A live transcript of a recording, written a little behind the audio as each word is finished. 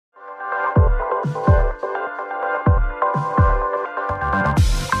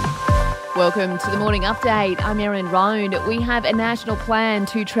Welcome to the Morning Update. I'm Erin Roan. We have a national plan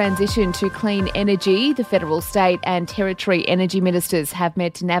to transition to clean energy. The federal, state and territory energy ministers have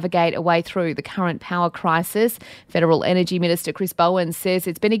met to navigate a way through the current power crisis. Federal Energy Minister Chris Bowen says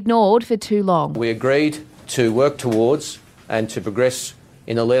it's been ignored for too long. We agreed to work towards and to progress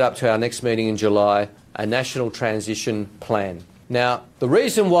in the lead up to our next meeting in July, a national transition plan. Now, the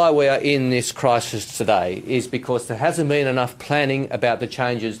reason why we are in this crisis today is because there hasn't been enough planning about the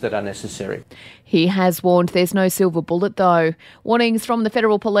changes that are necessary. He has warned there's no silver bullet, though. Warnings from the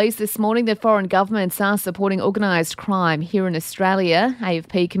Federal Police this morning that foreign governments are supporting organised crime here in Australia.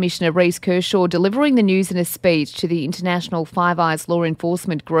 AFP Commissioner Reece Kershaw delivering the news in a speech to the international Five Eyes law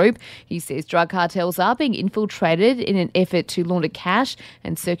enforcement group. He says drug cartels are being infiltrated in an effort to launder cash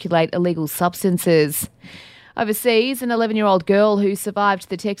and circulate illegal substances. Overseas, an 11-year-old girl who survived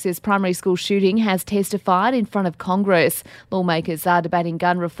the Texas primary school shooting has testified in front of Congress. Lawmakers are debating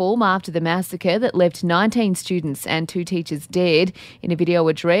gun reform after the massacre that left 19 students and 2 teachers dead. In a video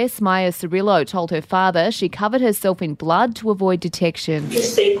address, Maya Cirillo told her father she covered herself in blood to avoid detection.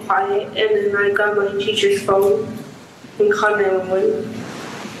 Just stay quiet, and then I got my teacher's phone and called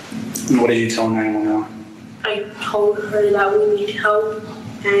 911. What did you tell 911? I told her that we need help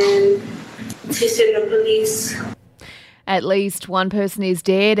and to send the police. At least one person is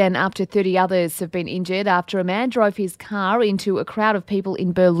dead and up to 30 others have been injured after a man drove his car into a crowd of people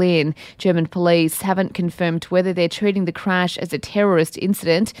in Berlin. German police haven't confirmed whether they're treating the crash as a terrorist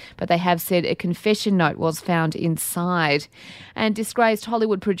incident, but they have said a confession note was found inside. And disgraced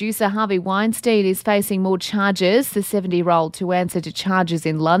Hollywood producer Harvey Weinstein is facing more charges. The 70-year-old to answer to charges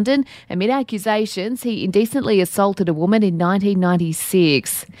in London amid accusations he indecently assaulted a woman in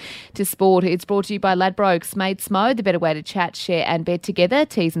 1996. To sport, it's brought to you by Ladbrokes. Mate Smo, the better way to chat, share and bet together.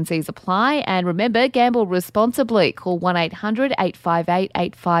 T's and C's apply. And remember, gamble responsibly. Call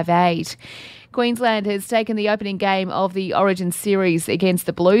 1-800-858-858. Queensland has taken the opening game of the Origin series against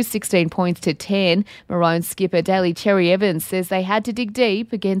the Blues, 16 points to 10. Maroons skipper Daly Cherry Evans says they had to dig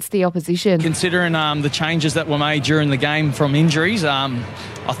deep against the opposition. Considering the changes that were made during the game from injuries, I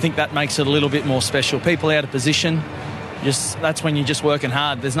think that makes it a little bit more special. People out of position, that's when you're just working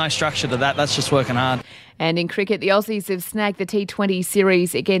hard. There's no structure to that. That's just working hard. And in cricket, the Aussies have snagged the T20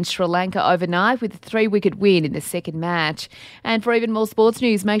 series against Sri Lanka overnight with a 3-wicket win in the second match. And for even more sports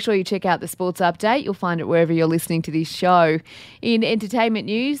news, make sure you check out the Sports Update. You'll find it wherever you're listening to this show. In entertainment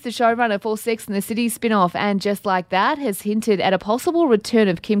news, the showrunner for Sex and the City spin-off And Just Like That has hinted at a possible return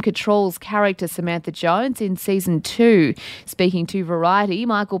of Kim Cattrall's character Samantha Jones in Season 2. Speaking to Variety,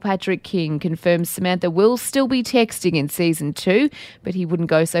 Michael Patrick King confirms Samantha will still be texting in Season 2, but he wouldn't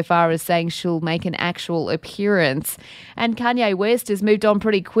go so far as saying she'll make an actual appearance. And Kanye West has moved on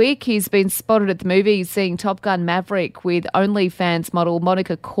pretty quick. He's been spotted at the movies seeing Top Gun Maverick with OnlyFans model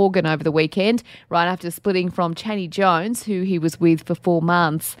Monica Corgan over the weekend, right after splitting from Chaney Jones, who he was with for 4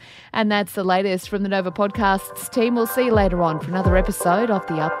 months. And that's the latest from the Nova Podcasts team. We'll see you later on for another episode of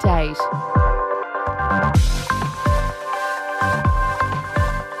The Update.